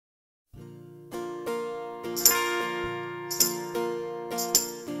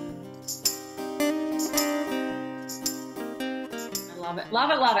Love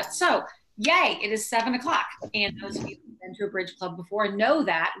it, love it. So, yay, it is 7 o'clock. And those of you who've been to a bridge club before know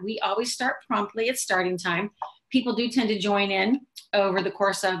that we always start promptly at starting time. People do tend to join in over the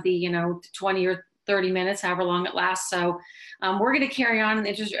course of the, 20 or 30 minutes, however long it lasts. So we're going to carry on in the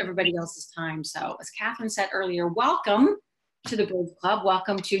interest of everybody else's time. So as Catherine said earlier, welcome to the Bridge Club.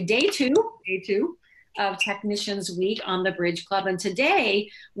 Welcome to day two of Technicians Week on the Bridge Club. And today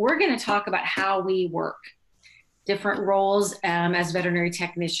we're going to talk about how we work. Different roles as veterinary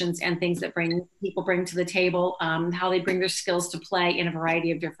technicians and things that people bring to the table, how they bring their skills to play in a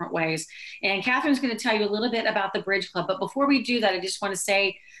variety of different ways. And Catherine's going to tell you a little bit about the Bridge Club. But before we do that, I just want to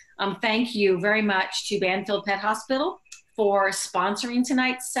say thank you very much to Banfield Pet Hospital for sponsoring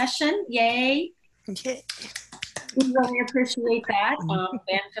tonight's session. Yay. Okay. We really appreciate that.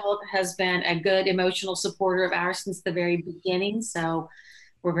 Banfield has been a good emotional supporter of ours since the very beginning. So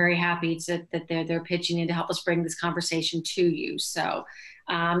we're very happy that they're pitching in to help us bring this conversation to you. So,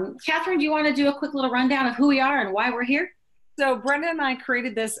 Catherine, do you want to do a quick little rundown of who we are and why we're here? So Brenda and I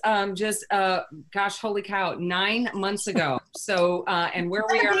created this gosh, holy cow, 9 months ago. So, and where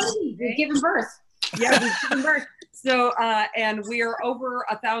we are. We've given birth. Yeah, we've given birth. So, and we are over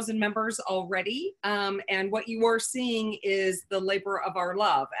 1,000 members already. And what you are seeing is the labor of our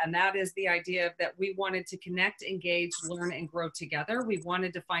love. And that is the idea that we wanted to connect, engage, learn, and grow together. We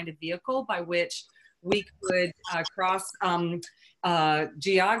wanted to find a vehicle by which we could cross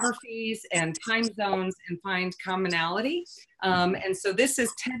geographies and time zones and find commonality. And so this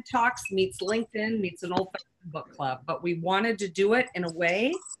is TED Talks meets LinkedIn meets an old-fashioned book club. But we wanted to do it in a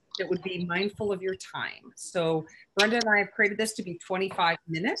way that would be mindful of your time. So Brenda and I have created this to be 25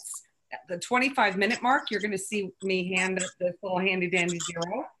 minutes. At the 25-minute mark, you're going to see me hand up this little handy dandy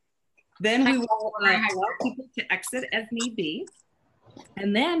zero. Then we will allow people to exit as need be.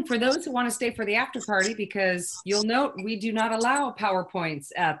 And then for those who want to stay for the after party, because you'll note we do not allow PowerPoints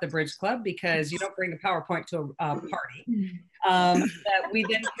at the Bridge Club because you don't bring a PowerPoint to a party. That we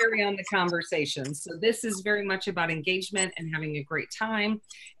then carry on the conversation. So this is very much about engagement and having a great time.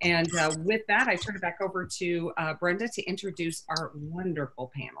 And with that, I turn it back over to Brenda to introduce our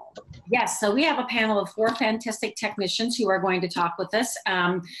wonderful panel. Yes, so we have a panel of 4 fantastic technicians who are going to talk with us.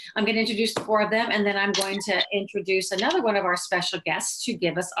 I'm going to introduce the 4 of them, and then I'm going to introduce another one of our special guests to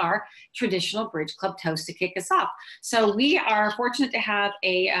give us our traditional Bridge Club toast to kick us off. So we are fortunate to have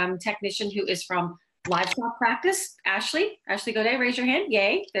a technician who is from Livestock practice, Ashley Gaudet, raise your hand.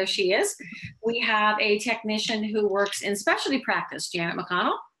 Yay, there she is. We have a technician who works in specialty practice, Janet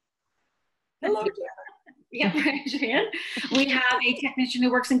McConnell. Hello, Janet. Yeah, raise your hand. We have a technician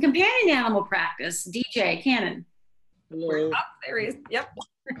who works in companion animal practice, DJ Cannon. Hello. Oh, there he is. Yep.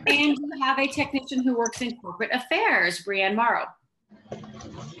 And we have a technician who works in corporate affairs, Brianne Morrow.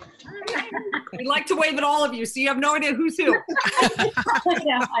 We like to wave at all of you, so you have no idea who's who.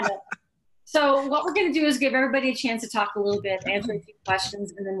 Yeah, I know. So what we're going to do is give everybody a chance to talk a little bit, answer a few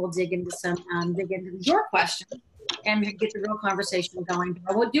questions, and then we'll dig into your questions and get the real conversation going.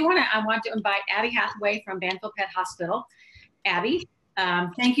 But I want to invite Abbie Hathaway from Banfield Pet Hospital. Abbie,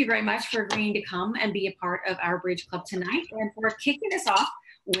 thank you very much for agreeing to come and be a part of our Bridge Club tonight and for kicking us off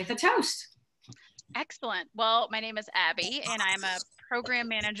with a toast. Excellent. Well, my name is Abbie, and I'm a program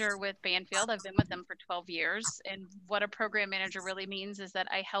manager with Banfield. I've been with them for 12 years. And what a program manager really means is that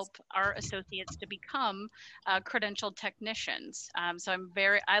I help our associates to become credentialed technicians. So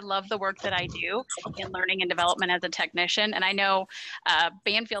I love the work that I do in learning and development as a technician. And I know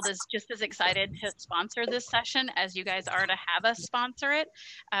Banfield is just as excited to sponsor this session as you guys are to have us sponsor it.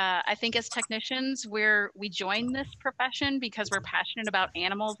 I think as technicians, we join this profession because we're passionate about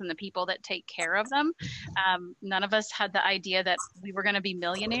animals and the people that take care of them. None of us had the idea that we were going to be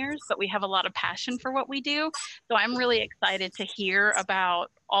millionaires, but we have a lot of passion for what we do. So I'm really excited to hear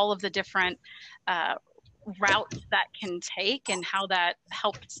about all of the different routes that can take and how that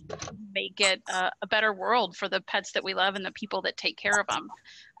helps make it a better world for the pets that we love and the people that take care of them.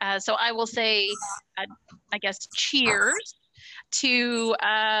 So I will say, I guess, cheers to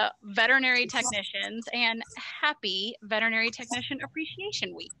veterinary technicians and happy Veterinary Technician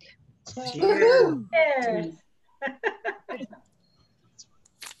Appreciation Week. Cheers. Cheers.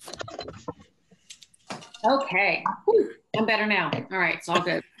 Okay, whew, I'm better now. All right, it's all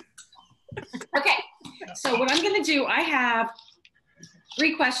good. Okay, so what I'm going to do, I have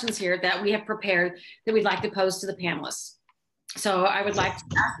 3 questions here that we have prepared that we'd like to pose to the panelists. So I would like to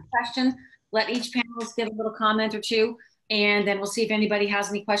ask a question, let each panelist give a little comment or 2, and then we'll see if anybody has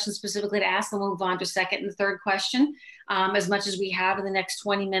any questions specifically to ask, then we'll move on to 2nd and 3rd question, as much as we have in the next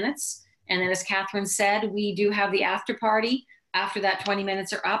 20 minutes. And then as Catherine said, we do have the after party After that, 20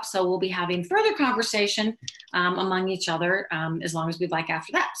 minutes are up. So we'll be having further conversation among each other as long as we'd like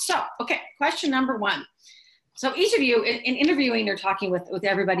after that. So, okay, question number 1. So each of you in interviewing or talking with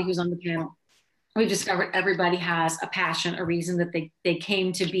everybody who's on the panel, we've discovered everybody has a passion, a reason that they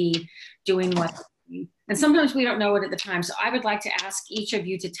came to be doing what they do. And sometimes we don't know it at the time. So I would like to ask each of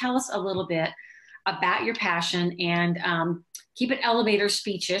you to tell us a little bit about your passion and keep it elevator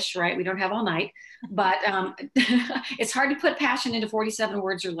speech-ish, right? We don't have all night, but it's hard to put passion into 47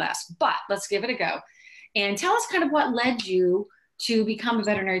 words or less, but let's give it a go. And tell us kind of what led you to become a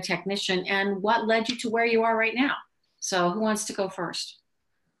veterinary technician and what led you to where you are right now. So who wants to go first?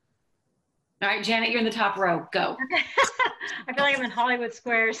 All right, Janet, you're in the top row. Go. I feel like I'm in Hollywood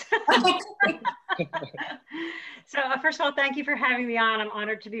Squares. So first of all, thank you for having me on. I'm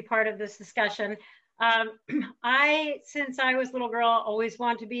honored to be part of this discussion. Since I was a little girl, always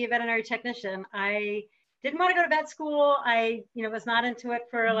wanted to be a veterinary technician. I didn't want to go to vet school. I, was not into it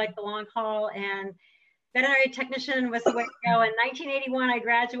for like the long haul, and veterinary technician was the way to go. In 1981, I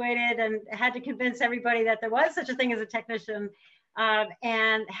graduated and had to convince everybody that there was such a thing as a technician,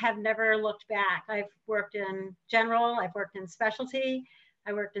 and have never looked back. I've worked in general, I've worked in specialty,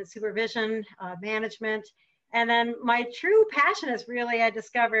 I worked in supervision, management. And then my true passion is really, I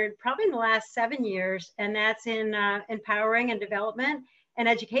discovered probably in the last 7 years, and that's in empowering and development and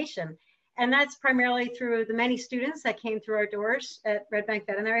education. And that's primarily through the many students that came through our doors at Red Bank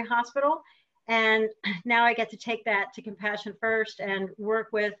Veterinary Hospital. And now I get to take that to Compassion First and work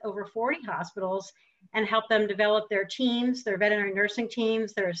with over 40 hospitals and help them develop their teams, their veterinary nursing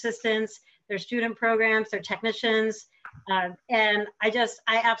teams, their assistants, their student programs, their technicians. And I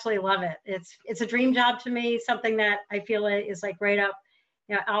absolutely love it. It's a dream job to me, something that I feel is like right up,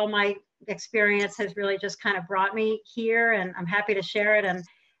 all my experience has really just kind of brought me here, and I'm happy to share it.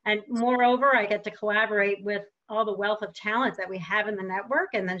 And moreover, I get to collaborate with all the wealth of talent that we have in the network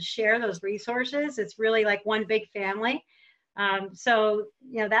and then share those resources. It's really like one big family. So,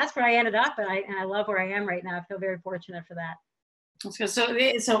 that's where I ended up, and I love where I am right now. I feel very fortunate for that.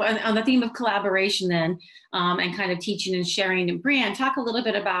 So on the theme of collaboration then, and kind of teaching and sharing, and Brianne, talk a little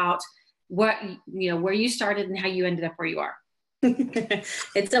bit about what, where you started and how you ended up where you are.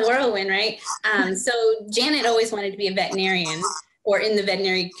 It's a whirlwind, right? So Janet always wanted to be a veterinarian or in the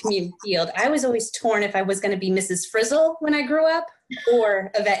veterinary community field. I was always torn if I was going to be Mrs. Frizzle when I grew up or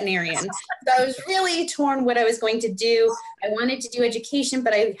a veterinarian. So I was really torn what I was going to do. I wanted to do education,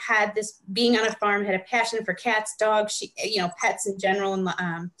 but I had this, being on a farm, had a passion for cats, dogs, pets in general.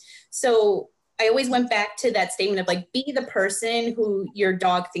 And so I always went back to that statement of like, be the person who your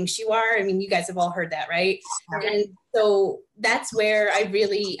dog thinks you are. I mean, you guys have all heard that, right? And so that's where I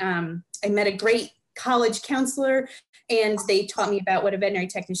really, I met a great college counselor, and they taught me about what a veterinary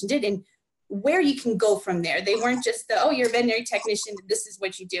technician did and where you can go from there. They weren't just oh, you're a veterinary technician, this is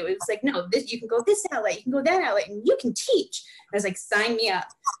what you do. It was like, no, you can go this outlet, you can go that outlet, and you can teach. I was like, sign me up.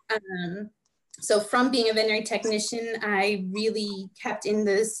 So from being a veterinary technician, I really kept in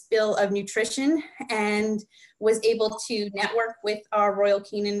the spill of nutrition and was able to network with our Royal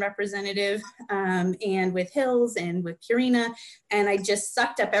Canin representative and with Hills and with Purina. And I just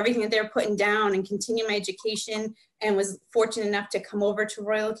sucked up everything that they're putting down and continued my education, and was fortunate enough to come over to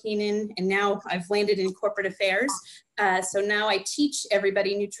Royal Canin. And now I've landed in corporate affairs. So now I teach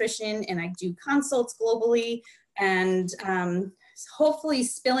everybody nutrition, and I do consults globally, and hopefully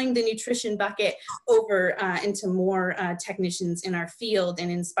spilling the nutrition bucket over into more technicians in our field and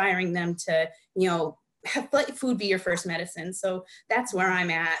inspiring them to, let food be your first medicine. So that's where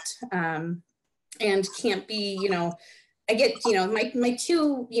I'm at, and can't be, I get, my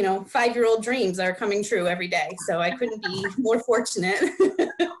two, 5-year-old dreams are coming true every day. So I couldn't be more fortunate.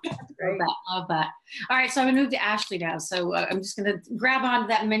 Right. Love that. All right, so I'm gonna move to Ashley now. So I'm just gonna grab onto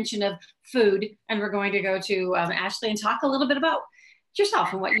that mention of food, and we're going to go to Ashley and talk a little bit about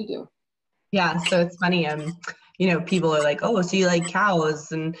yourself and what you do. Yeah, so it's funny. People are like, "Oh, so you like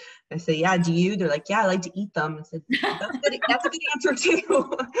cows?" And I say, "Yeah, do you?" They're like, "Yeah, I like to eat them." I said, "That's a good answer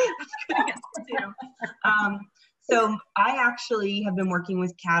too." So I actually have been working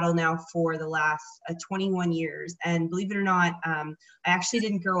with cattle now for the last 21 years. And believe it or not, I actually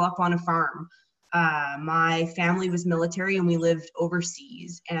didn't grow up on a farm. My family was military and we lived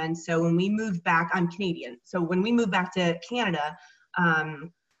overseas. And so when we moved back, I'm Canadian. So when we moved back to Canada,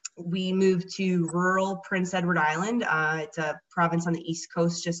 we moved to rural Prince Edward Island. It's a province on the East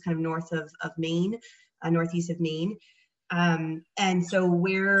Coast, just kind of north of Maine, northeast of Maine. And so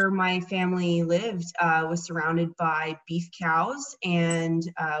where my family lived was surrounded by beef cows, and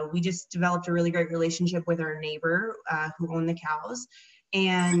we just developed a really great relationship with our neighbor who owned the cows,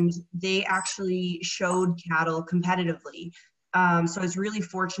 and they actually showed cattle competitively. So I was really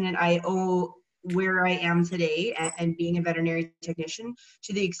fortunate. I owe where I am today and being a veterinary technician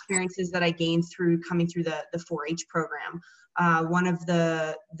to the experiences that I gained through coming through the 4-H program. One of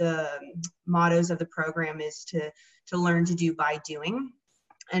the mottos of the program is to learn to do by doing.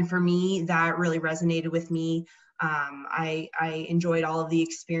 And for me, that really resonated with me. I enjoyed all of the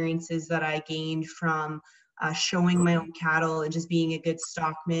experiences that I gained from showing my own cattle and just being a good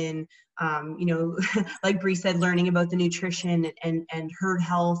stockman. You know, like Bree said, learning about the nutrition and herd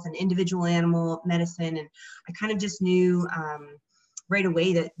health and individual animal medicine. And I kind of just knew right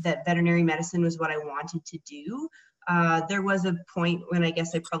away that veterinary medicine was what I wanted to do. There was a point when I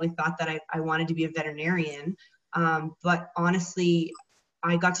guess I probably thought that I wanted to be a veterinarian. But honestly,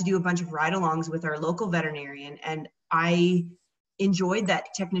 I got to do a bunch of ride-alongs with our local veterinarian, and I enjoyed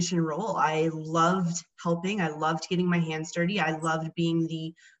that technician role. I loved helping. I loved getting my hands dirty. I loved being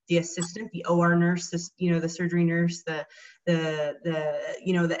the assistant, the OR nurse, you know, the surgery nurse,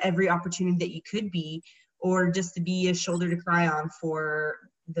 you know, the every opportunity that you could be, or just to be a shoulder to cry on for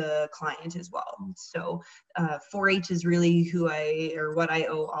the client as well. So 4-H is really what I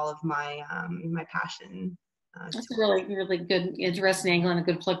owe all of my my passion. That's a really, really good, interesting angle and a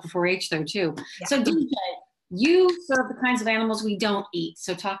good plug for 4-H though too. Yeah. So DJ, you serve the kinds of animals we don't eat.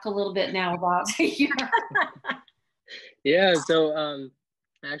 So talk a little bit now about your... Yeah, so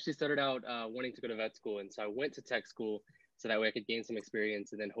I actually started out wanting to go to vet school. And so I went to tech school so that way I could gain some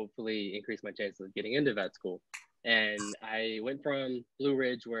experience and then hopefully increase my chances of getting into vet school. And I went from Blue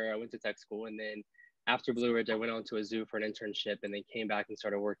Ridge, where I went to tech school, and then after Blue Ridge, I went on to a zoo for an internship and then came back and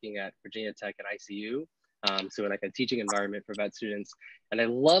started working at Virginia Tech at ICU. So like a teaching environment for vet students. And I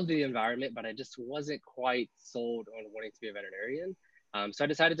loved the environment, but I just wasn't quite sold on wanting to be a veterinarian. So I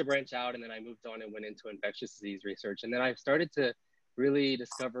decided to branch out, and then I moved on and went into infectious disease research. And then I started to really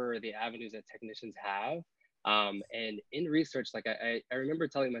discover the avenues that technicians have. And in research, like I remember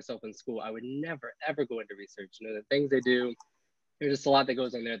telling myself in school, I would never, ever go into research. You know, the things they do, there's just a lot that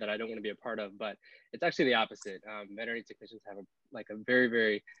goes on there that I don't want to be a part of, but it's actually the opposite. Veterinary technicians have a very,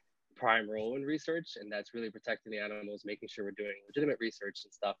 very prime role in research, and that's really protecting the animals, making sure we're doing legitimate research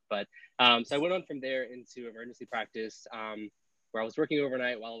and stuff. But so I went on from there into emergency practice, where I was working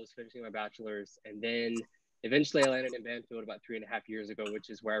overnight while I was finishing my bachelor's, and then eventually I landed in Banfield about 3.5 years ago, which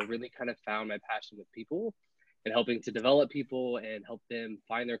is where I really kind of found my passion with people and helping to develop people and help them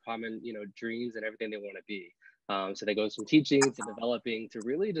find their common, you know, dreams and everything they want to be. So that goes from teaching to developing to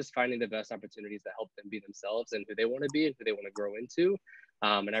really just finding the best opportunities that help them be themselves and who they want to be and who they want to grow into.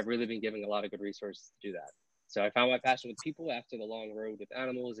 And I've really been giving a lot of good resources to do that. So I found my passion with people after the long road with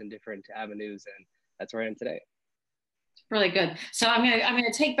animals and different avenues, and that's where I am today. Really good. So I'm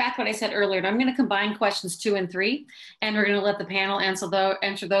gonna take back what I said earlier, and I'm gonna combine questions 2 and 3, and we're gonna let the panel answer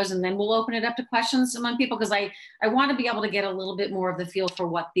those, and then we'll open it up to questions among people, because I want to be able to get a little bit more of the feel for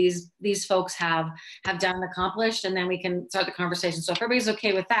what these folks have done and accomplished, and then we can start the conversation. So if everybody's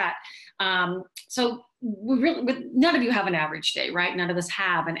okay with that, so none of you have an average day, right? None of us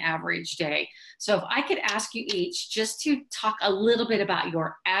have an average day. So if I could ask you each just to talk a little bit about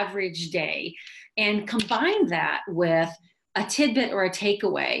your average day, and combine that with a tidbit or a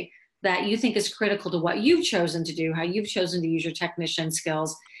takeaway that you think is critical to what you've chosen to do, how you've chosen to use your technician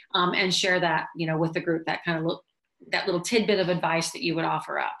skills, and share that, you know, with the group, that kind of that little tidbit of advice that you would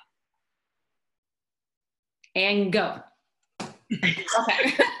offer up. And go.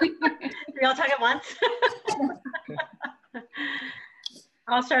 Okay. We all talk at once.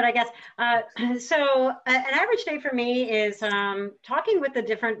 I'll start, I guess. So an average day for me is talking with the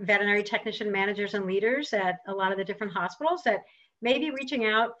different veterinary technician managers and leaders at a lot of the different hospitals that may be reaching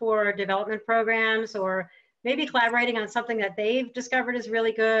out for development programs, or maybe collaborating on something that they've discovered is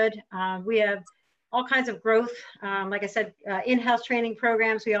really good. We have all kinds of growth, like I said, in-house training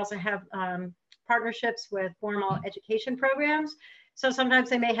programs. We also have partnerships with formal education programs. So sometimes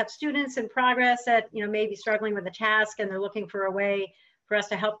they may have students in progress that, you know, may be struggling with a task, and they're looking for a way for us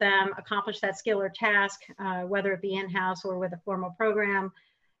to help them accomplish that skill or task, whether it be in-house or with a formal program.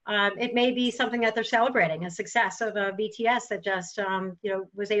 It may be something that they're celebrating, a success of a VTS that just, you know,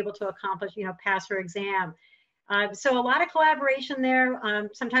 was able to accomplish, you know, pass her exam. So a lot of collaboration there.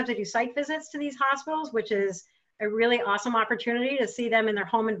 Sometimes I do site visits to these hospitals, which is a really awesome opportunity to see them in their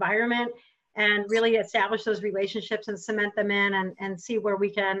home environment and really establish those relationships and cement them in, and see where we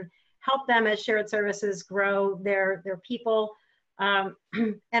can help them as shared services grow their people. And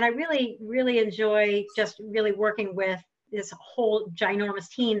I really, really enjoy just really working with this whole ginormous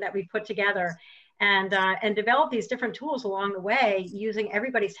team that we put together, and develop these different tools along the way, using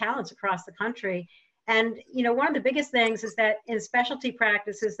everybody's talents across the country. And, you know, one of the biggest things is that in specialty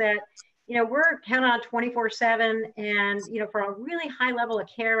practice is that you know, we're counted on 24/7, and, you know, for a really high level of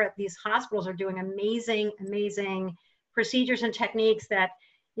care at these hospitals are doing amazing, amazing procedures and techniques that,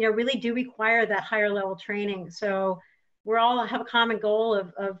 you know, really do require that higher level training. So we're all have a common goal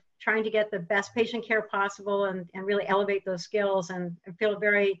of trying to get the best patient care possible and really elevate those skills, and feel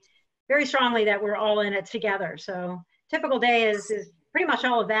very, very strongly that we're all in it together. So typical day is pretty much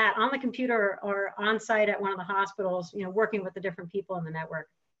all of that on the computer or on site at one of the hospitals, you know, working with the different people in the network.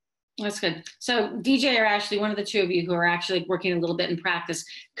 That's good. So DJ or Ashley, one of the two of you who are actually working a little bit in practice,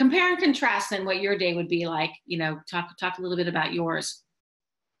 compare and contrast then what your day would be like, you know, talk a little bit about yours.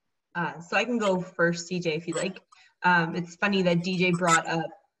 So I can go first, DJ, if you like. It's funny that DJ brought up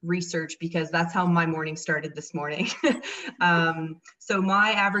research because that's how my morning started this morning. So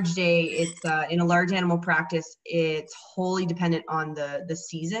my average day, it's in a large animal practice, it's wholly dependent on the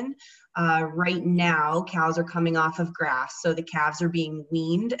season. Right now, cows are coming off of grass, so the calves are being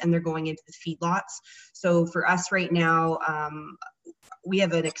weaned and they're going into the feedlots. So for us right now, we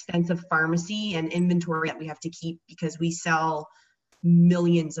have an extensive pharmacy and inventory that we have to keep because we sell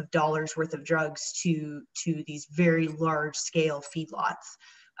millions of dollars worth of drugs to these very large scale feedlots.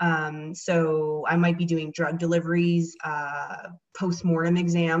 So I might be doing drug deliveries, post-mortem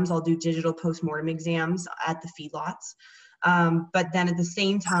exams. I'll do digital post-mortem exams at the feedlots. But then at the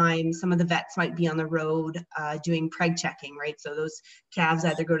same time, some of the vets might be on the road doing preg checking, right? So those calves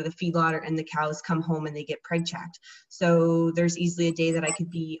either go to the feedlot and the cows come home and they get preg checked. So there's easily a day that I could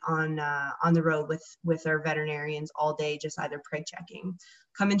be on the road with our veterinarians all day, just either preg checking.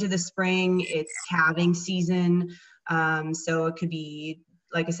 Come into the spring, it's calving season. So it could be,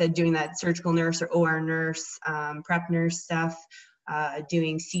 like I said, doing that surgical nurse or OR nurse, prep nurse stuff,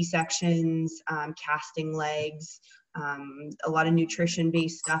 doing C-sections, casting legs, a lot of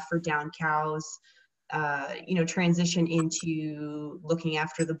nutrition-based stuff for down cows, you know, transition into looking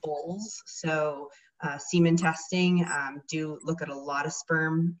after the bulls. So semen testing, do look at a lot of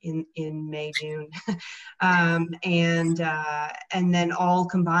sperm in May, June. And then all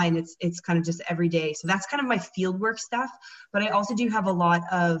combined, it's kind of just every day. So that's kind of my field work stuff, but I also do have a lot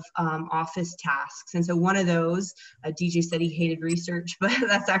of office tasks. And so one of those, DJ said he hated research, but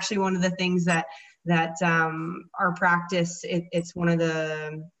that's actually one of the things that our practice, it's one of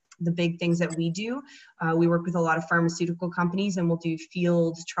the big things that we do. We work with a lot of pharmaceutical companies and we'll do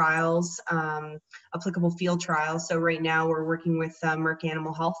field trials, applicable field trials. So right now we're working with Merck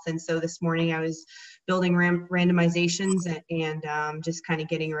Animal Health. And so this morning I was building randomizations and just kind of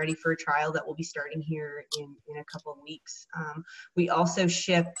getting ready for a trial that will be starting here in a couple of weeks. We also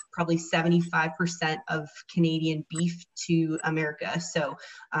ship probably 75% of Canadian beef to America. So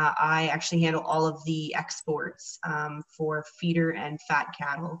I actually handle all of the exports for feeder and fat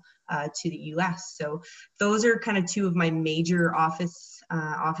cattle to the US. So those are kind of two of my major office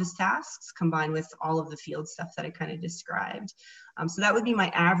tasks combined with all of the field stuff that I kind of described. So that would be my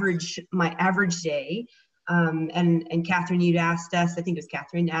average day. And Catherine, you'd asked us, I think it was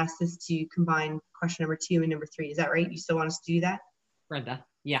Catherine, asked us to combine question number 2 and number 3. Is that right? You still want us to do that? Brenda,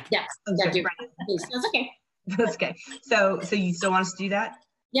 yeah. Yes. Okay. That's okay. That's okay. So you still want us to do that?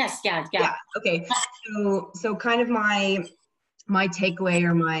 Yes. Yeah. Okay. So kind of my takeaway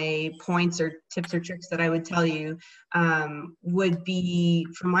or my points or tips or tricks that I would tell you would be,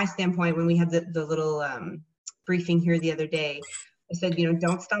 from my standpoint, when we had the little briefing here the other day, I said, you know,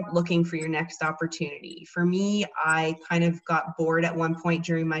 don't stop looking for your next opportunity. For me, I kind of got bored at one point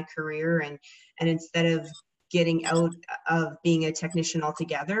during my career, and instead of getting out of being a technician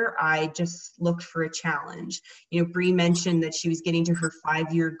altogether, I just looked for a challenge. You know, Bree mentioned that she was getting to her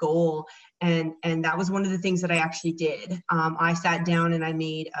 5-year goal, and that was one of the things that I actually did. I sat down and I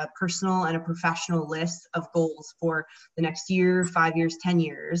made a personal and a professional list of goals for the next year, 5 years, 10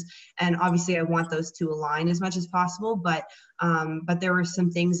 years. And obviously I want those to align as much as possible, but there were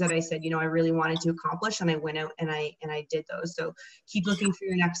some things that I said, you know, I really wanted to accomplish, and I went out and I did those. So keep looking for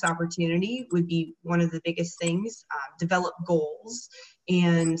your next opportunity would be one of the biggest things. Develop goals.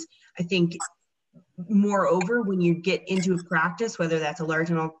 And I think, moreover, when you get into a practice, whether that's a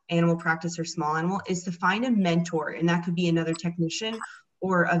large animal practice or small animal, is to find a mentor, and that could be another technician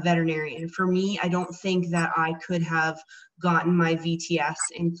or a veterinarian. For me, I don't think that I could have gotten my VTS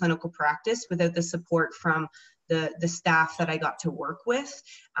in clinical practice without the support from the staff that I got to work with,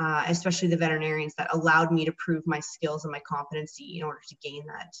 especially the veterinarians that allowed me to prove my skills and my competency in order to gain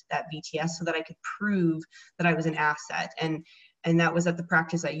that VTS, so that I could prove that I was an asset. And that was at the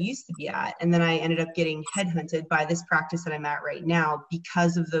practice I used to be at. And then I ended up getting headhunted by this practice that I'm at right now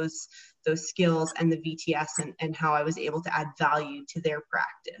because of those skills and the VTS and how I was able to add value to their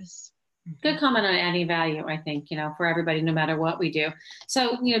practice. Good comment on adding value, I think, for everybody, no matter what we do.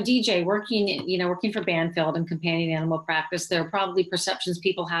 So, DJ, working for Banfield and companion animal practice, there are probably perceptions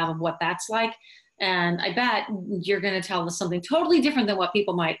people have of what that's like. And I bet you're going to tell us something totally different than what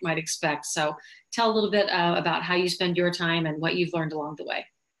people might expect. So tell a little bit about how you spend your time and what you've learned along the way.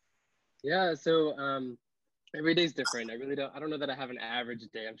 Yeah, so every day's different. I don't know that I have an average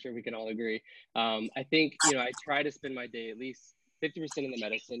day. I'm sure we can all agree. I think, I try to spend my day at least 50% in the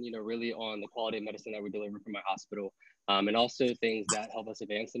medicine, really on the quality of medicine that we deliver from my hospital. And also things that help us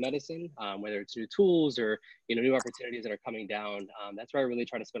advance the medicine, whether it's new tools or, new opportunities that are coming down. That's where I really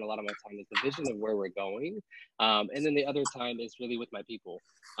try to spend a lot of my time, is the vision of where we're going. And then the other time is really with my people,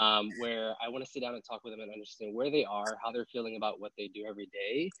 where I want to sit down and talk with them and understand where they are, how they're feeling about what they do every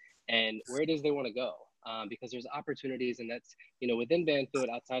day, and where it is they want to go. Because there's opportunities, and that's, within Banfield,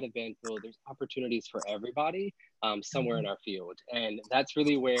 outside of Banfield, there's opportunities for everybody somewhere in our field. And that's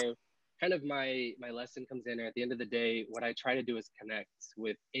really where kind of my lesson comes in. At the end of the day, what I try to do is connect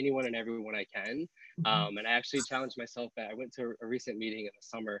with anyone and everyone I can. And I actually challenged myself. I went to a recent meeting in the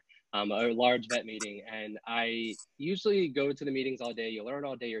summer, a large vet meeting, and I usually go to the meetings all day. You learn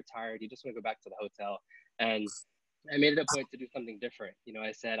all day, you're tired, you just want to go back to the hotel. And I made it a point to do something different.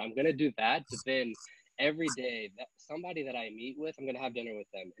 I said, I'm going to do that, but then every day, that somebody that I meet with, I'm going to have dinner with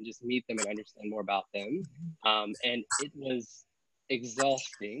them and just meet them and understand more about them. And it was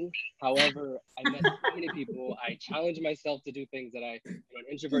exhausting. However, I met so many people. I challenged myself to do things that an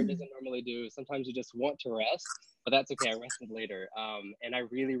introvert doesn't normally do. Sometimes you just want to rest, but that's okay. I rested later. And I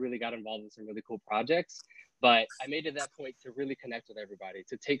really, really got involved in some really cool projects. But I made it that point to really connect with everybody,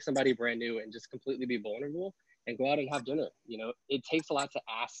 to take somebody brand new and just completely be vulnerable and go out and have dinner. It takes a lot to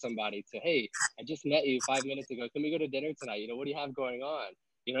ask somebody to, hey, I just met you 5 minutes ago. Can we go to dinner tonight? What do you have going on?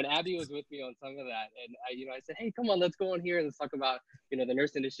 And Abbie was with me on some of that. And I said, hey, come on, let's go on here and let's talk about, the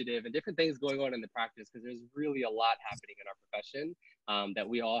nurse initiative and different things going on in the practice, because there's really a lot happening in our profession that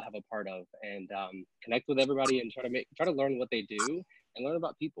we all have a part of, and connect with everybody and try to learn what they do and learn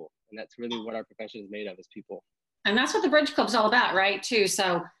about people. And that's really what our profession is made of, is people. And that's what the Bridge Club's all about, right, too?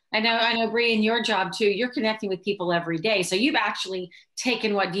 So I know, Bree, in your job, too, you're connecting with people every day. So you've actually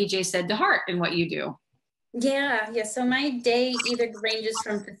taken what DJ said to heart in what you do. Yeah. So my day either ranges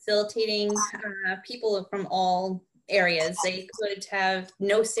from facilitating people from all areas. They could have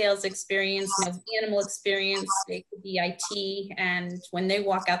no sales experience, no animal experience. They could be IT. And when they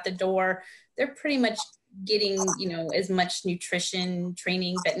walk out the door, they're pretty much getting, as much nutrition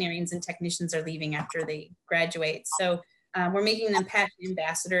training veterinarians and technicians are leaving after they graduate. So we're making them passion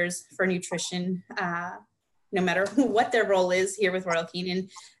ambassadors for nutrition, no matter what their role is here with Royal Canin.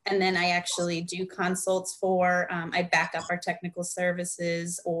 And then I actually do consults for, I back up our technical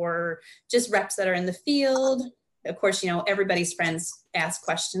services or just reps that are in the field. Of course, everybody's friends ask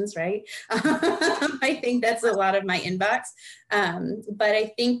questions, right? I think that's a lot of my inbox. But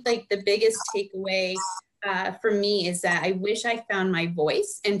I think like the biggest takeaway for me is that I wish I found my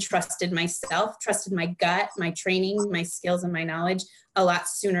voice and trusted myself, trusted my gut, my training, my skills, and my knowledge a lot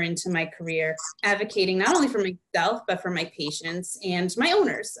sooner into my career, advocating not only for myself, but for my patients and my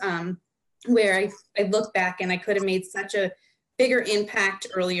owners, where I look back and I could have made such a bigger impact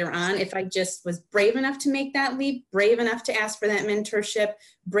earlier on if I just was brave enough to make that leap, brave enough to ask for that mentorship,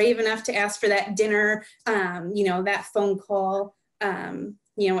 brave enough to ask for that dinner, that phone call.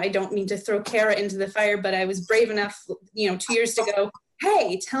 I don't mean to throw Kara into the fire, but I was brave enough, 2 years to go,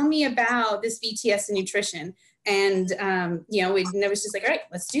 hey, tell me about this VTS and nutrition. And, it was just like, all right,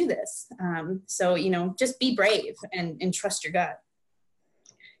 let's do this. So, just be brave and trust your gut.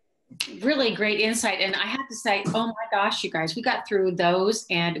 Really great insight. And I have to say, oh my gosh, you guys, we got through those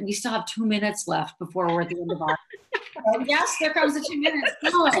and we still have 2 minutes left before we're at the end of our. Yes, there comes the 2 minutes.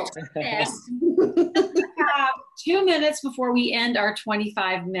 No. Yes. 2 minutes before we end our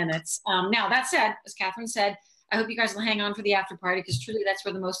 25 minutes. Now, that said, as Catherine said, I hope you guys will hang on for the after party, because truly that's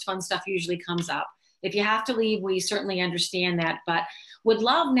where the most fun stuff usually comes up. If you have to leave, we certainly understand that, but would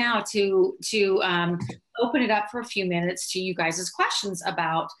love now to open it up for a few minutes to you guys' questions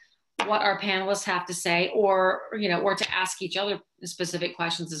about what our panelists have to say, or to ask each other specific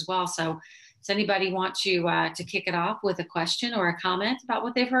questions as well. So does anybody want to kick it off with a question or a comment about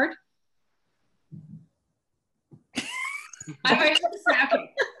what they've heard? Okay.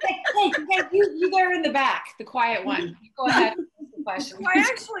 Hey, you there in the back, the quiet one. Go ahead. Question.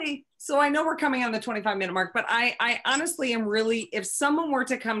 So I know we're coming on the 25-minute mark, but I honestly am really, if someone were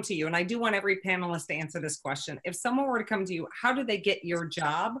to come to you, and I do want every panelist to answer this question, if someone were to come to you, how do they get your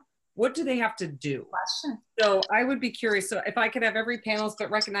job? What do they have to do? So I would be curious. So if I could have every panelist,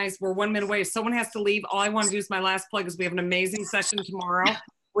 but recognize we're 1 minute away. If someone has to leave, all I want to do is my last plug is we have an amazing session tomorrow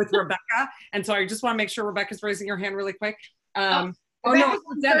with Rebecca. And so I just want to make sure Rebecca's raising her hand really quick. Oh, No,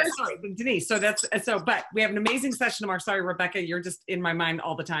 Dennis, sorry, Denise. But we have an amazing session tomorrow. Sorry, Rebecca, you're just in my mind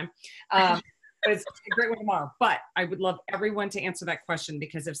all the time. But it's a great one tomorrow. But I would love everyone to answer that question,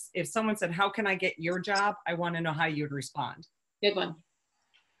 because if someone said, how can I get your job? I want to know how you would respond. Good one.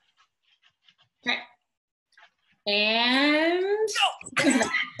 Okay. And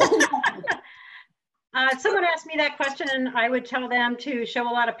someone asked me that question, and I would tell them to show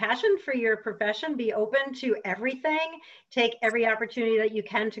a lot of passion for your profession, be open to everything, take every opportunity that you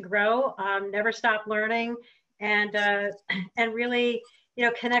can to grow, never stop learning, and really, you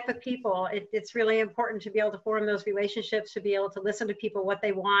know, connect with people. It's really important to be able to form those relationships, to be able to listen to people, what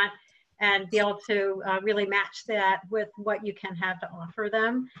they want, and be able to really match that with what you can have to offer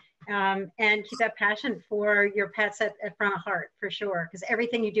them. And keep that passion for your pets at front of heart, for sure, because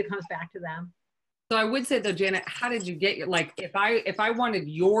everything you do comes back to them. So I would say though, Janet, how did you get, like, if I wanted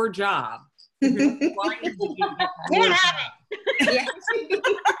your job, You didn't have it. Yeah.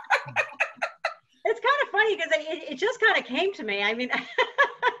 It's kind of funny because it just kind of came to me. I mean,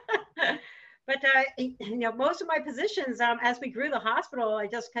 but you know, most of my positions, as we grew the hospital, I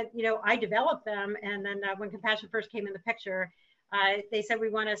just kind of, you know, I developed them. And then when Compassion first came in the picture, they said, we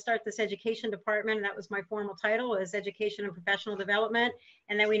want to start this education department. And that was my formal title, is education and professional development.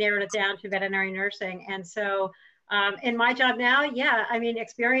 And then we narrowed it down to veterinary nursing. And so in my job now, yeah, I mean,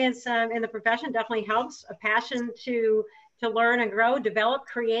 experience in the profession definitely helps. A passion to learn and grow, develop,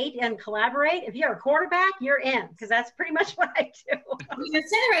 create, and collaborate. If you're a quarterback, you're in, because that's pretty much what I do.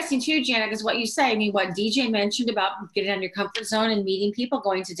 it's interesting too, Janet, is what you say. I mean, what DJ mentioned about getting out of your comfort zone and meeting people,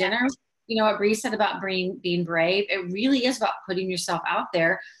 going to dinner. You know, what Bree said about being brave. It really is about putting yourself out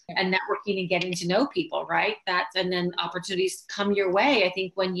there and networking and getting to know people, right? And then opportunities come your way, I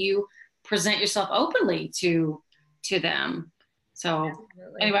think, when you present yourself openly to them. So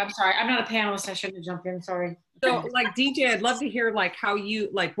anyway, I'm sorry. I'm not a panelist. I shouldn't have jumped in. Sorry. So like DJ, I'd love to hear like how you,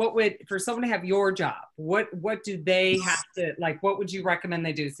 like what would, for someone to have your job, what do they have to, like, what would you recommend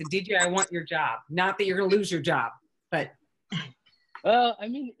they do? So DJ, I want your job. Not that you're going to lose your job, but. Well, I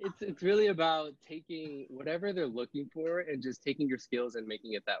mean, it's really about taking whatever they're looking for and just taking your skills and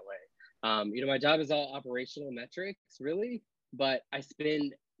making it that way. You know, my job is all operational metrics, really, but I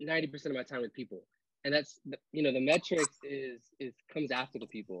spend 90% of my time with people. And that's, you know, the metrics is comes after the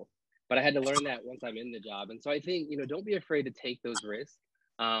people. But I had to learn that once I'm in the job. And so I think, you know, don't be afraid to take those risks.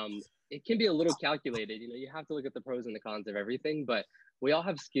 It can be a little calculated. You know, you have to look at the pros and the cons of everything, but we all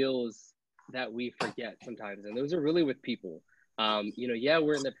have skills that we forget sometimes. And those are really with people. You know, yeah,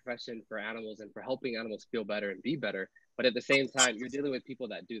 we're in the profession for animals and for helping animals feel better and be better. But at the same time, you're dealing with people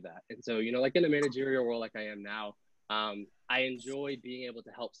that do that. And so, you know, like in a managerial role like I am now, I enjoy being able to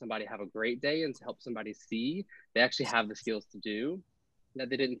help somebody have a great day and to help somebody see they actually have the skills to do that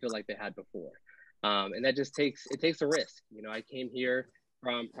they didn't feel like they had before. And that just takes a risk. You know, I came here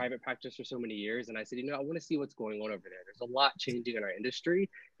from private practice for so many years, and I said, you know, I want to see what's going on over there. There's a lot changing in our industry.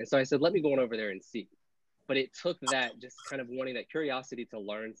 And so I said, let me go on over there and see. But it took that just kind of wanting that curiosity to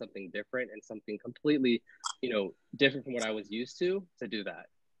learn something different and something completely, you know, different from what I was used to do that.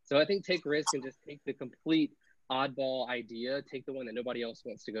 So I think take risk and just take the complete oddball idea, take the one that nobody else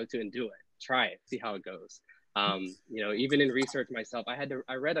wants to go to and do it. Try it, see how it goes. You know, even in research myself,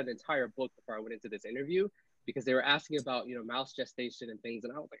 I read an entire book before I went into this interview because they were asking about, you know, mouse gestation and things.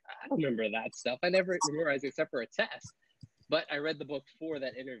 And I was like, I don't remember that stuff. I never memorized except for a test. But I read the book for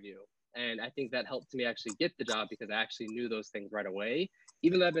that interview. And I think that helped me actually get the job because I actually knew those things right away.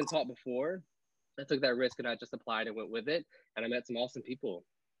 Even though I've been taught before, I took that risk and I just applied and went with it. And I met some awesome people.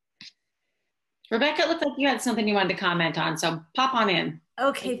 Rebecca, it looked like you had something you wanted to comment on, so pop on in.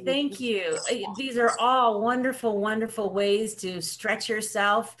 Okay, thank you. These are all wonderful, wonderful ways to stretch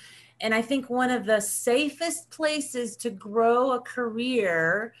yourself. And I think one of the safest places to grow a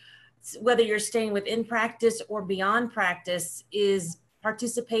career, whether you're staying within practice or beyond practice, is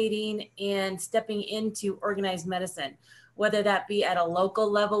participating and stepping into organized medicine, whether that be at a local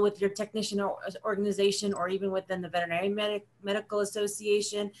level with your technician organization or even within the Veterinary Medical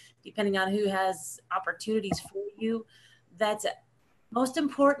Association, depending on who has opportunities for you. That's most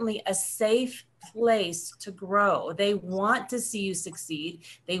importantly a safe place to grow. They want to see you succeed.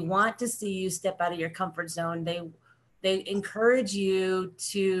 They want to see you step out of your comfort zone. They encourage you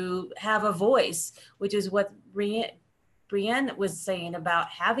to have a voice, which is what Brianne was saying about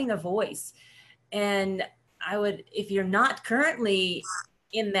having a voice. And I would, if you're not currently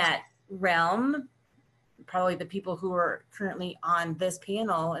in that realm, probably the people who are currently on this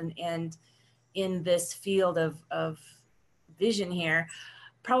panel and in this field of vision here,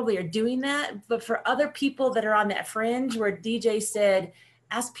 probably are doing that. But for other people that are on that fringe where DJ said,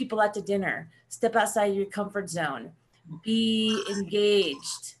 ask people out to dinner, step outside your comfort zone, be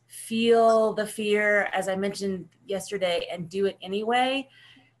engaged, feel the fear, as I mentioned yesterday, and do it anyway.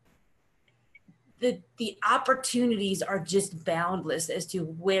 The opportunities are just boundless as to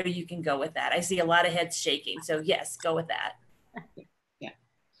where you can go with that. I see a lot of heads shaking. So yes, go with that. Yeah.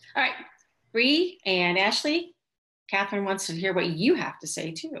 All right. Bree and Ashley, Catherine wants to hear what you have to say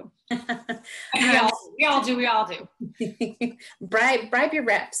too. We all do. bribe your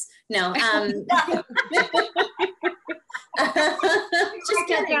reps. No. Just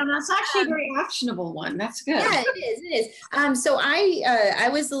get down. That's actually a very actionable one. That's good. Yeah, it is. So I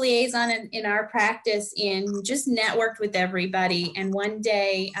was the liaison in our practice and just networked with everybody. And one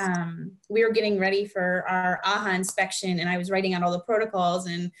day we were getting ready for our AHA inspection, and I was writing out all the protocols,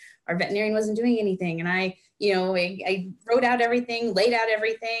 and our veterinarian wasn't doing anything. And I wrote out everything, laid out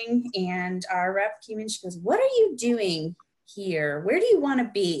everything, and our rep came in. She goes, "What are you doing here? Where do you want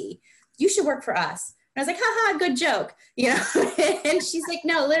to be? You should work for us." And I was like, haha, good joke, and she's like,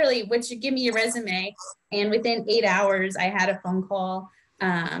 no, literally, would you give me your resume? And within 8 hours, I had a phone call.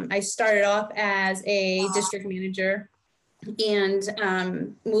 I started off as a district manager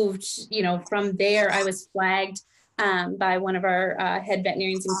and moved, from there, I was flagged by one of our head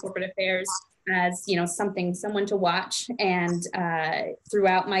veterinarians in corporate affairs as, someone to watch. And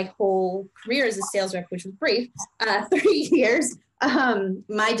throughout my whole career as a sales rep, which was brief, 3 years,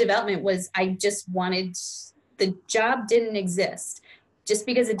 my development was, I just wanted, the job didn't exist. Just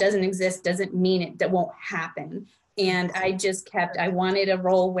because it doesn't exist doesn't mean it won't happen. And I just I wanted a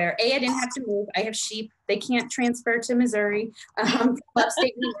role where I didn't have to move. I have sheep. They can't transfer to Missouri.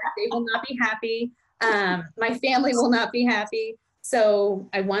 Upstate New York, they will not be happy. My family will not be happy. So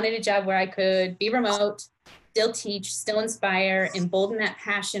I wanted a job where I could be remote, still teach, still inspire, embolden that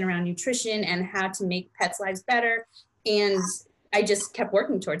passion around nutrition and how to make pets' lives better. And I just kept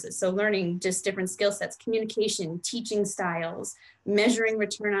working towards it. So learning just different skill sets, communication, teaching styles, measuring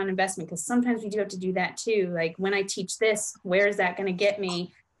return on investment, because sometimes we do have to do that too. Like, when I teach this, where is that going to get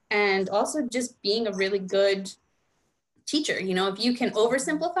me? And also just being a really good teacher. If you can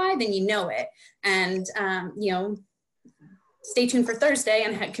oversimplify, then you know it. And, stay tuned for Thursday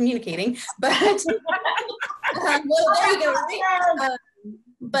on communicating. But well, there you go. Right?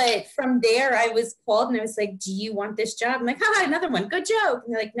 But from there, I was called and I was like, do you want this job? I'm like, haha, another one. Good joke.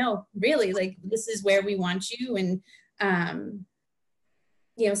 And they're like, no, really, like, this is where we want you. And,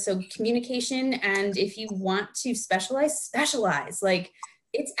 so communication. And if you want to specialize, like,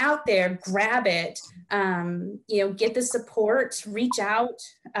 it's out there, grab it, get the support, reach out,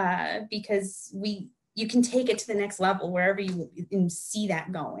 because you can take it to the next level wherever you see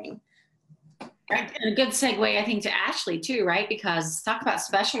that going. And a good segue, I think, to Ashley too, right? Because talk about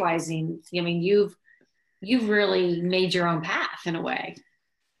specializing. I mean, you've really made your own path in a way.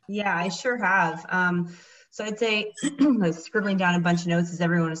 Yeah, I sure have. So I'd say I was scribbling down a bunch of notes as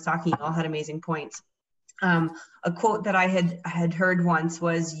everyone was talking. You all had amazing points. A quote that I had heard once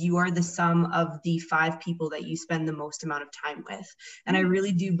was, "You are the sum of the 5 people that you spend the most amount of time with." And I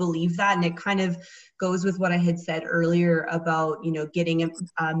really do believe that. And it kind of goes with what I had said earlier about, getting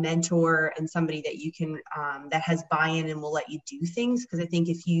a mentor and somebody that you can, that has buy-in and will let you do things. Because I think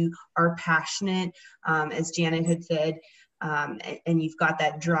if you are passionate, as Janet had said, and you've got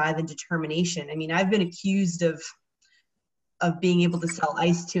that drive and determination. I mean, I've been accused of being able to sell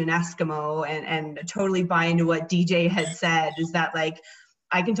ice to an Eskimo and totally buy into what DJ had said, is that, like,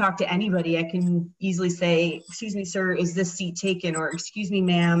 I can talk to anybody. I can easily say, "Excuse me, sir, is this seat taken?" Or, "Excuse me,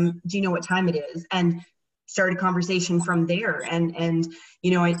 ma'am, do you know what time it is?" And start a conversation from there. And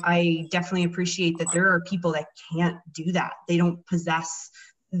I definitely appreciate that there are people that can't do that. They don't possess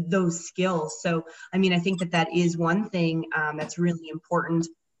those skills. So, I mean, I think that is one thing that's really important.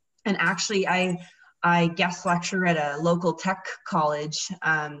 And actually, I guest lecture at a local tech college,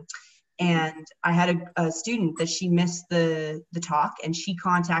 and I had a student that she missed the talk, and she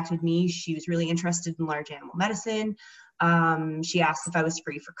contacted me. She was really interested in large animal medicine. She asked if I was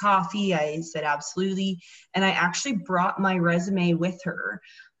free for coffee. I said absolutely, and I actually brought my resume with her,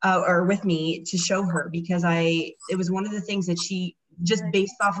 or with me, to show her, because it was one of the things that she, just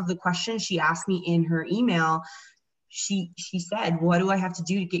based off of the questions she asked me in her email, she said, "What do I have to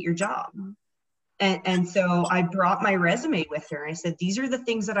do to get your job?" And so I brought my resume with her. I said, "These are the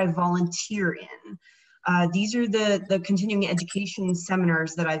things that I volunteer in. These are the continuing education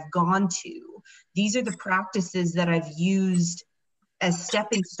seminars that I've gone to. These are the practices that I've used as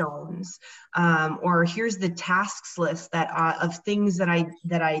stepping stones. Or here's the tasks list of things that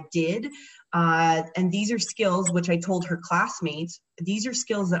I did And these are skills, which I told her classmates, these are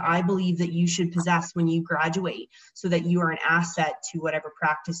skills that I believe that you should possess when you graduate so that you are an asset to whatever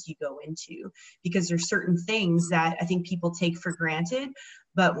practice you go into. Because there's certain things that I think people take for granted,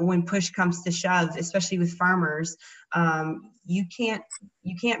 but when push comes to shove, especially with farmers, you can't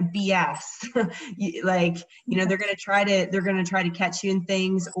BS. They're going to try to catch you in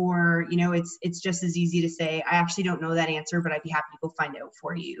things, or, it's just as easy to say, I actually don't know that answer, but I'd be happy to go find out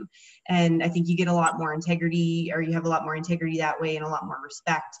for you. And I think you get a lot more integrity, or you have a lot more integrity that way, and a lot more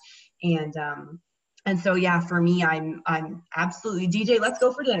respect. And so, yeah, for me, I'm absolutely, DJ, let's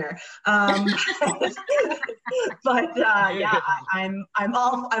go for dinner. Yeah, I'm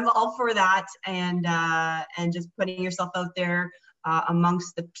all for that. And just putting yourself out there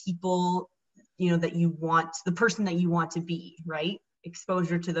amongst the people, that you want, the person that you want to be, right?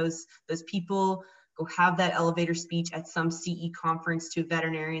 Exposure to those people. Go have that elevator speech at some CE conference to a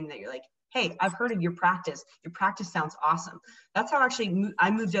veterinarian that you're like, hey, I've heard of your practice. Your practice sounds awesome. That's how actually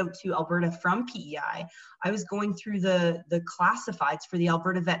I moved out to Alberta from PEI. I was going through the classifieds for the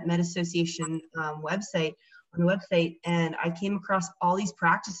Alberta Vet Med Association website, and I came across all these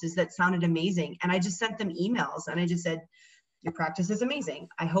practices that sounded amazing. And I just sent them emails, and I just said, your practice is amazing.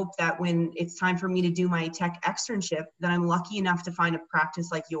 I hope that when it's time for me to do my tech externship, that I'm lucky enough to find a practice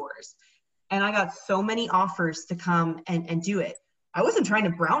like yours. And I got so many offers to come and do it. I wasn't trying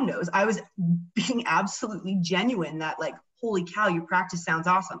to brown nose. I was being absolutely genuine that, like, holy cow, your practice sounds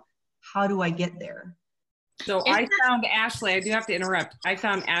awesome. How do I get there? So I found Ashley, I do have to interrupt. I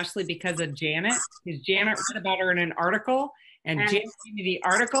found Ashley because of Janet, because Janet read about her in an article, and Janet gave me the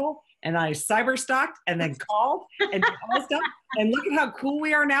article, and I cyber-stalked and then called and did all stuff. And look at how cool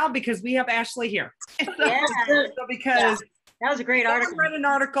we are now because we have Ashley here. Because that was a great article. I read an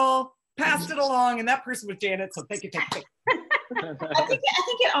article, passed it along, and that person was Janet, so thank you. I think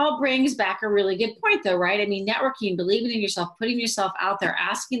it all brings back a really good point, though, right? I mean, networking, believing in yourself, putting yourself out there,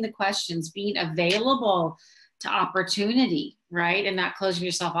 asking the questions, being available to opportunity, right? And not closing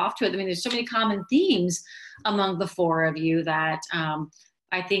yourself off to it. I mean, there's so many common themes among the four of you that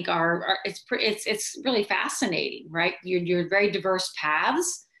I think it's really fascinating, right? You're very diverse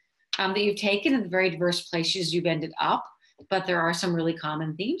paths that you've taken, and the very diverse places you've ended up, but there are some really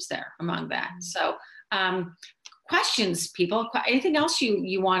common themes there among that. So, questions, people, anything else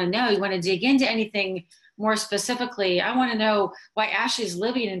you want to know? You want to dig into anything more specifically? I want to know why Ashley's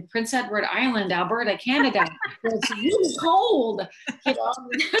living in Prince Edward Island, Alberta, Canada. It's really cold.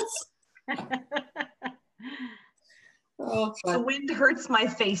 The wind hurts my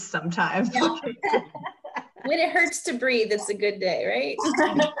face sometimes. Yeah. When it hurts to breathe, it's a good day, right?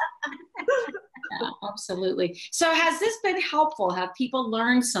 Yeah, absolutely. So has this been helpful? Have people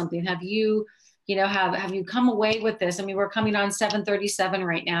learned something? Have you come away with this? I mean, we're coming on 7:37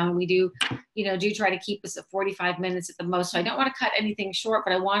 right now, and we do try to keep this at 45 minutes at the most. So I don't want to cut anything short,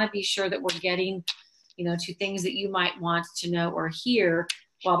 but I want to be sure that we're getting, to things that you might want to know or hear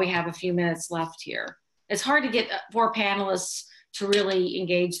while we have a few minutes left here. It's hard to get 4 panelists to really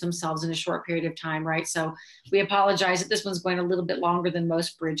engage themselves in a short period of time, right? So we apologize that this one's going a little bit longer than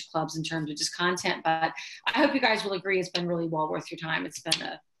most bridge clubs in terms of just content, but I hope you guys will agree it's been really well worth your time. It's been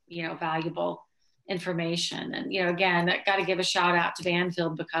a valuable information. And, again, I got to give a shout out to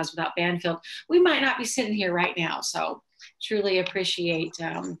Banfield, because without Banfield, we might not be sitting here right now. So truly appreciate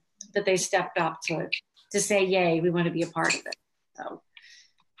that they stepped up to say, yay, we want to be a part of it. So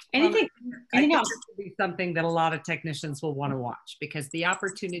anything else? This would be something that a lot of technicians will want to watch, because the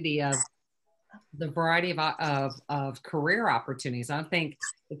opportunity of the variety of career opportunities, I don't think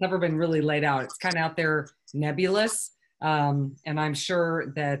it's ever been really laid out. It's kind of out there nebulous. And I'm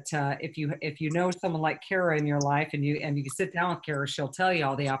sure that if you know someone like Kara in your life, and you can sit down with Kara, she'll tell you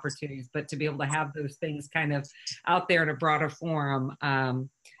all the opportunities. But to be able to have those things kind of out there in a broader forum,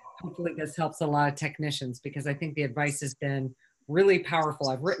 hopefully this helps a lot of technicians, because I think the advice has been really powerful.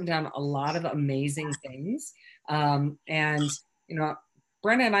 I've written down a lot of amazing things, and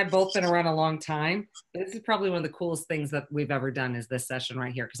Brenda and I both been around a long time. This is probably one of the coolest things that we've ever done, is this session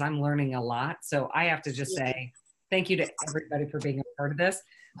right here, because I'm learning a lot. So I have to just say thank you to everybody for being a part of this.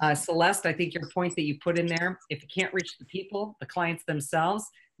 Celeste, I think your point that you put in there, if you can't reach the people, the clients themselves,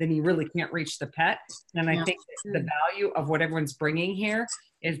 then you really can't reach the pet. And I think the value of what everyone's bringing here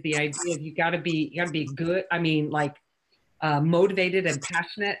is the idea of you got to be good. I mean, like motivated and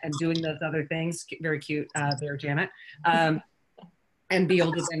passionate and doing those other things. Very cute there, Janet. And be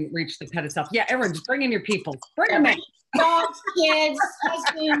able to then reach the pet itself. Yeah, everyone, just bring in your people. Bring them in. Dogs, kids,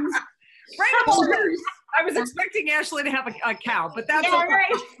 husbands. Bring them over. I was expecting Ashley to have a cow, but that's all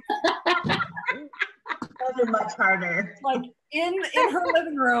right. Those are much harder. Like in her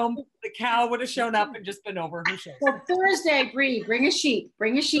living room, the cow would have shown up and just been over her shoulder. So Thursday, Bree, bring a sheep.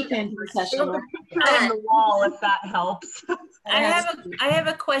 Bring a sheep in for the session. On the wall, if that helps. I have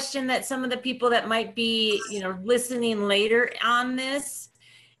a question that some of the people that might be, listening later on this,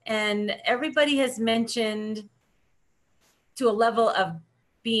 and everybody has mentioned to a level of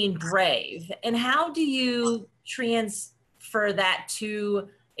being brave. And how do you transfer that to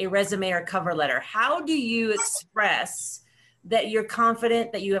a resume or cover letter? How do you express that you're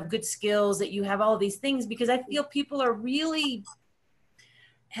confident, that you have good skills, that you have all these things? Because I feel people are really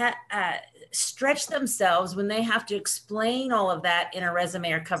stretch themselves when they have to explain all of that in a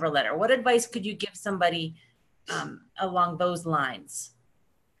resume or cover letter. What advice could you give somebody along those lines?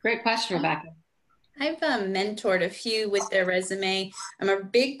 Great question, Rebecca. I've mentored a few with their resume. I'm a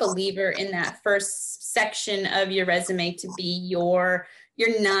big believer in that first section of your resume to be your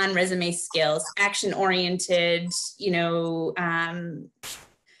non-resume skills, action-oriented,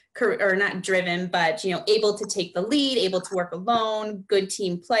 or not driven, but able to take the lead, able to work alone, good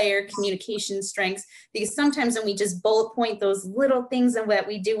team player, communication strengths. Because sometimes when we just bullet point those little things that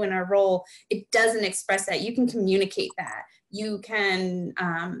we do in our role, it doesn't express that. You can communicate that. You can,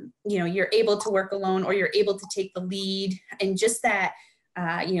 you're able to work alone, or you're able to take the lead, and just that,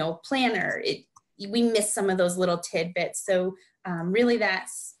 planner. We miss some of those little tidbits. So really that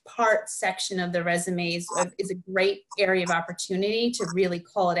section of the resume is a great area of opportunity to really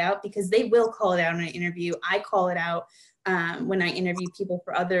call it out, because they will call it out in an interview. I call it out when I interview people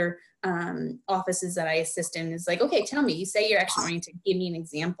for other offices that I assist in. It's like, okay, tell me, you say you're action oriented, give me an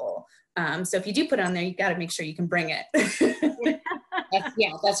example. So if you do put it on there, you got to make sure you can bring it.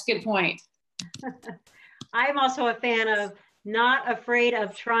 That's a good point. I'm also a fan of not afraid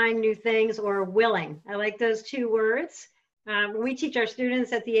of trying new things, or willing. I like those two words. When we teach our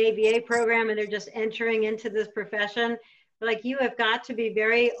students at the ABA program and they're just entering into this profession, like, you have got to be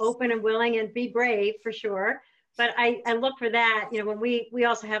very open and willing, and be brave for sure. But I look for that, when we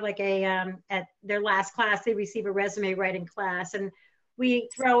also have like at their last class, they receive a resume writing class, and we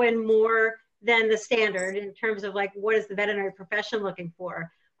throw in more than the standard in terms of like, what is the veterinary profession looking for?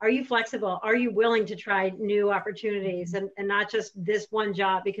 Are you flexible? Are you willing to try new opportunities, and not just this one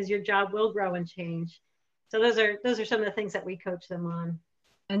job, because your job will grow and change. So those are some of the things that we coach them on.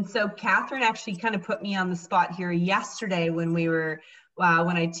 And so Catherine actually kind of put me on the spot here yesterday when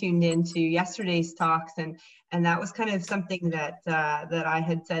I tuned into yesterday's talks, and that was kind of something that I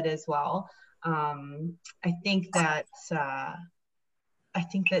had said as well. I think that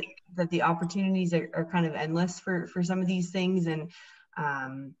the opportunities are kind of endless for some of these things, and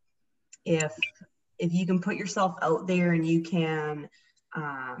if you can put yourself out there, and you can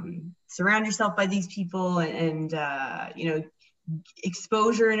surround yourself by these people, and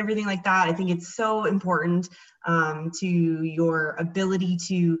exposure and everything like that, I think it's so important to your ability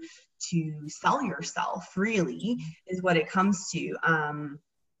to sell yourself, really, is what it comes to.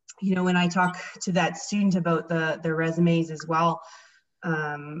 When I talk to that student about their resumes as well,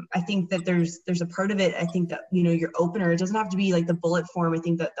 I think that there's a part of it, I think that, your opener, it doesn't have to be like the bullet form. I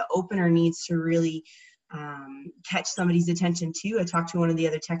think that the opener needs to really catch somebody's attention too. I talked to one of the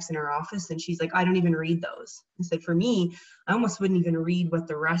other techs in our office, and she's like, I don't even read those. I said, for me, I almost wouldn't even read what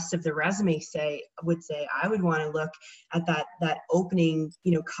the rest of the resume would say. I would want to look at that opening,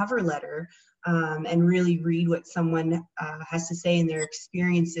 cover letter, and really read what someone has to say in their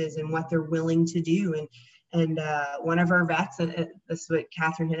experiences and what they're willing to do. And one of our vets, this is what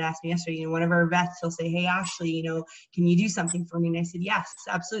Catherine had asked me yesterday, one of our vets, he'll say, hey, Ashley, can you do something for me? And I said, yes,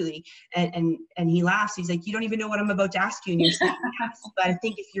 absolutely. And he laughs. He's like, you don't even know what I'm about to ask you. And you're saying yes. But I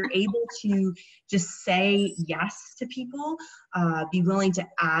think if you're able to just say yes to people, be willing to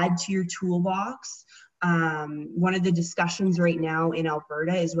add to your toolbox. One of the discussions right now in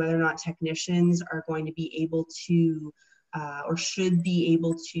Alberta is whether or not technicians are going to be able to, or should be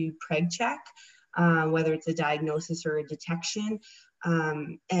able to preg check. Whether it's a diagnosis or a detection.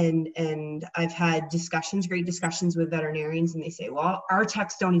 And I've had great discussions with veterinarians, and they say, well, our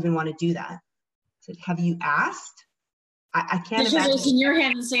techs don't even want to do that. I said, have you asked? I can't imagine. You're raising your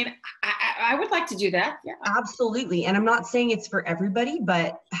hand and saying, I would like to do that. Yeah. Absolutely. And I'm not saying it's for everybody,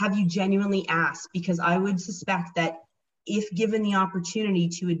 but have you genuinely asked? Because I would suspect that if given the opportunity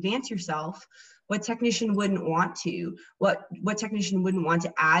to advance yourself, what technician wouldn't want to? What technician wouldn't want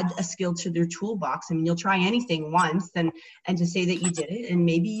to add a skill to their toolbox? I mean, you'll try anything once, and to say that you did it, and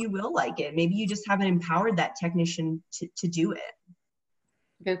maybe you will like it. Maybe you just haven't empowered that technician to do it.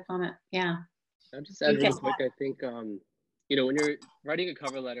 Good comment. Yeah. I'll just add real quick. I think when you're writing a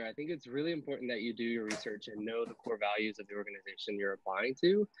cover letter, I think it's really important that you do your research and know the core values of the organization you're applying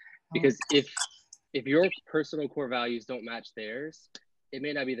to, because if if your personal core values don't match theirs, it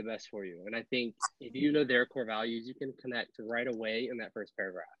may not be the best for you. And I think if you know their core values, you can connect right away in that first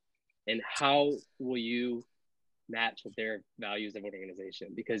paragraph. And how will you match with their values of organization?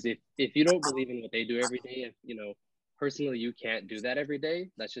 Because if you don't believe in what they do every day, if you know personally you can't do that every day,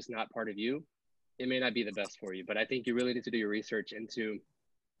 that's just not part of you, it may not be the best for you. But I think you really need to do your research into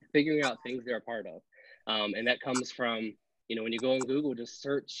figuring out things they're a part of. And that comes from, you know, when you go on Google, just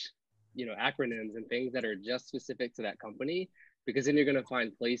search, you know, acronyms and things that are just specific to that company, because then you're going to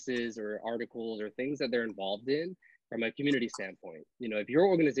find places or articles or things that they're involved in from a community standpoint. You know, if your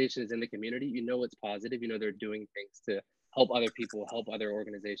organization is in the community, you know it's positive, you know they're doing things to help other people, help other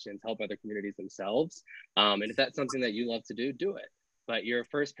organizations, help other communities themselves. And if that's something that you love to do, do it. But your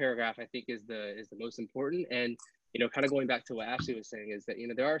first paragraph, I think, is the most important. And, you know, kind of going back to what Ashley was saying is that, you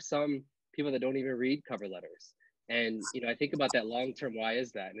know, there are some people that don't even read cover letters. And, you know, I think about that long-term, why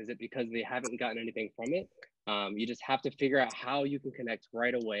is that? And is it because they haven't gotten anything from it? You just have to figure out how you can connect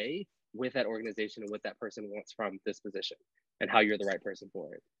right away with that organization and what that person wants from this position and how you're the right person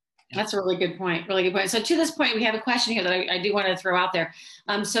for it. That's a really good point. Really good point. So to this point, we have a question here that I do want to throw out there.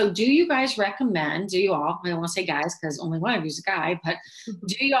 So do you guys recommend, do you all, I don't want to say guys because only one of you is a guy, but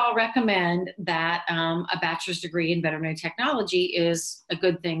do you all recommend that a bachelor's degree in veterinary technology is a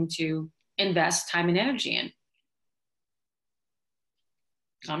good thing to invest time and energy in?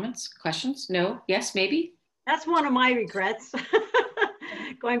 Comments, questions? No, yes, maybe? That's one of my regrets.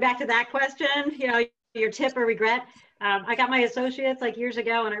 Going back to that question, you know, your tip or regret. I got my associates like years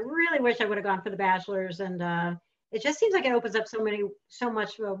ago, and I really wish I would have gone for the bachelor's. And it just seems like it opens up so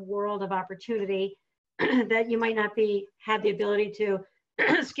much of a world of opportunity that you might not have the ability to,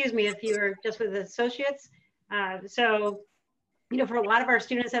 excuse me, if you're just with associates. So, you know, for a lot of our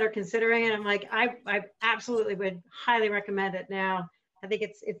students that are considering it, I'm like, I absolutely would highly recommend it now. I think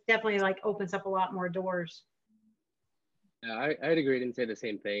it's definitely like opens up a lot more doors. Yeah, I'd agree and say the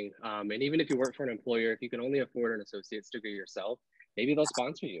same thing. And even if you work for an employer, if you can only afford an associate's degree yourself, maybe they'll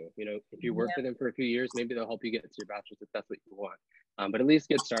sponsor you. You know, if you work for them for a few years, maybe they'll help you get to your bachelor's if that's what you want. But at least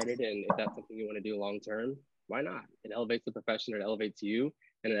get started. And if that's something you want to do long term, why not? It elevates the profession, it elevates you,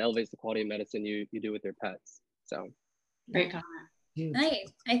 and it elevates the quality of medicine you do with your pets. So great comment.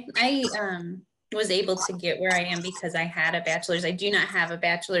 I was able to get where I am because I had a bachelor's. I do not have a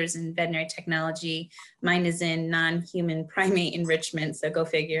bachelor's in veterinary technology. Mine is in non-human primate enrichment, so go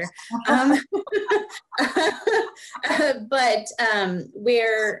figure. But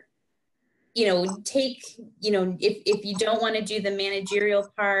where, you know, if you don't want to do the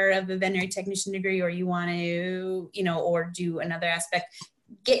managerial part of a veterinary technician degree, or you want to, you know, or do another aspect,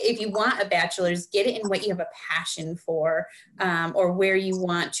 if you want a bachelor's, get it in what you have a passion for, or where you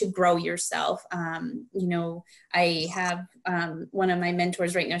want to grow yourself. You know, I have one of my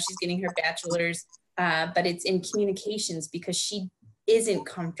mentors right now, she's getting her bachelor's, but it's in communications because she isn't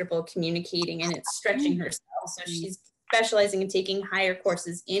comfortable communicating and it's stretching herself. So she's specializing in taking higher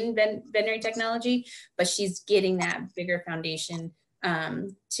courses in veterinary technology, but she's getting that bigger foundation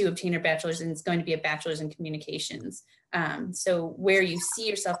to obtain her bachelor's, and it's going to be a bachelor's in communications. So where you see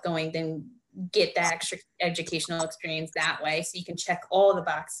yourself going, then get that extra educational experience that way, so you can check all the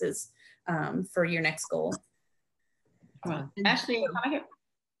boxes for your next goal. Well, Ashley,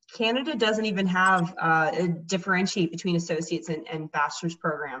 Canada doesn't even have a differentiate between associates and bachelor's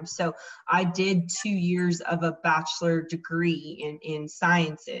programs. So I did 2 years of a bachelor degree in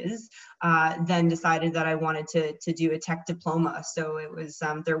sciences, then decided that I wanted to do a tech diploma. So it was,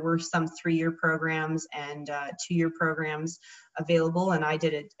 there were some 3-year programs and 2-year programs available, and I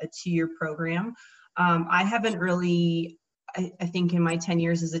did a 2-year program. I haven't really, I think in my 10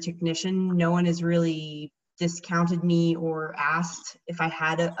 years as a technician, no one has really discounted me or asked if I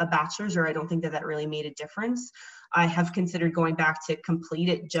had a bachelor's, or I don't think that really made a difference. I have considered going back to complete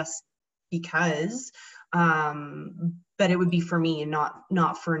it just because, but it would be for me and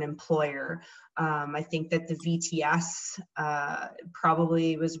not for an employer. I think that the VTS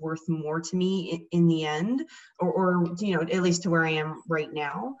probably was worth more to me in the end, or you know, at least to where I am right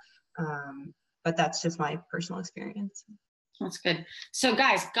now. But that's just my personal experience. That's good. So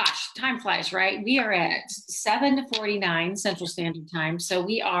guys, gosh, time flies, right? We are at 7:49 Central Standard Time. So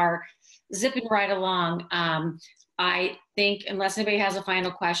we are zipping right along. I think unless anybody has a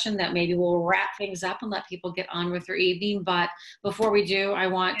final question, that maybe we'll wrap things up and let people get on with their evening. But before we do, I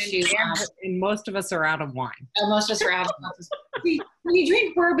want to... and most of us are out of wine. Most of us are out of wine. When you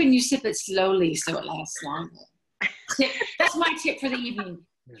drink bourbon, you sip it slowly so it lasts longer. That's my tip for the evening.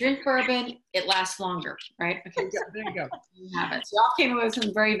 Drink bourbon, it lasts longer, right? Okay, there you go. You have it. So y'all came away with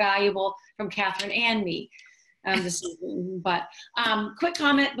something very valuable from Catherine and me. this evening. But quick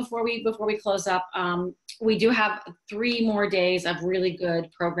comment before we close up. We do have 3 more days of really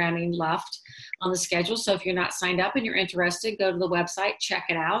good programming left on the schedule. So if you're not signed up and you're interested, go to the website, check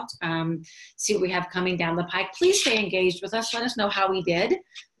it out, see what we have coming down the pike. Please stay engaged with us. Let us know how we did.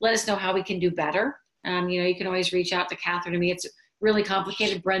 Let us know how we can do better. You can always reach out to Catherine and me. It's really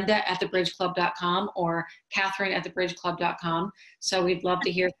complicated, Brenda@thebridgeclub.com or Catherine@thebridgeclub.com. So we'd love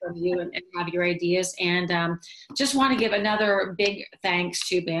to hear from you and have your ideas. And just want to give another big thanks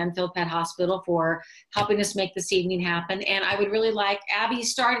to Banfield Pet Hospital for helping us make this evening happen. And I would really like, Abbie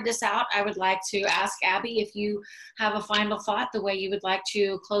started this out, I would like to ask Abbie if you have a final thought, the way you would like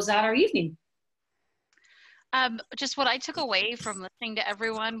to close out our evening. Just what I took away from listening to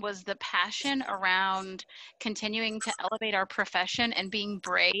everyone was the passion around continuing to elevate our profession and being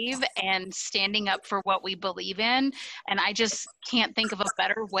brave and standing up for what we believe in. And I just can't think of a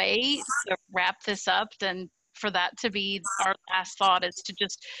better way to wrap this up than for that to be our last thought, is to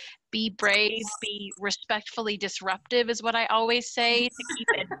just be brave, be respectfully disruptive is what I always say, to keep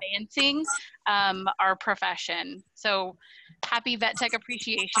advancing our profession. So happy Vet Tech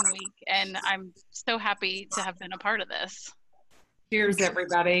Appreciation Week, and I'm so happy to have been a part of this. Cheers,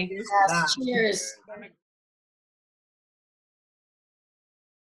 everybody. Cheers.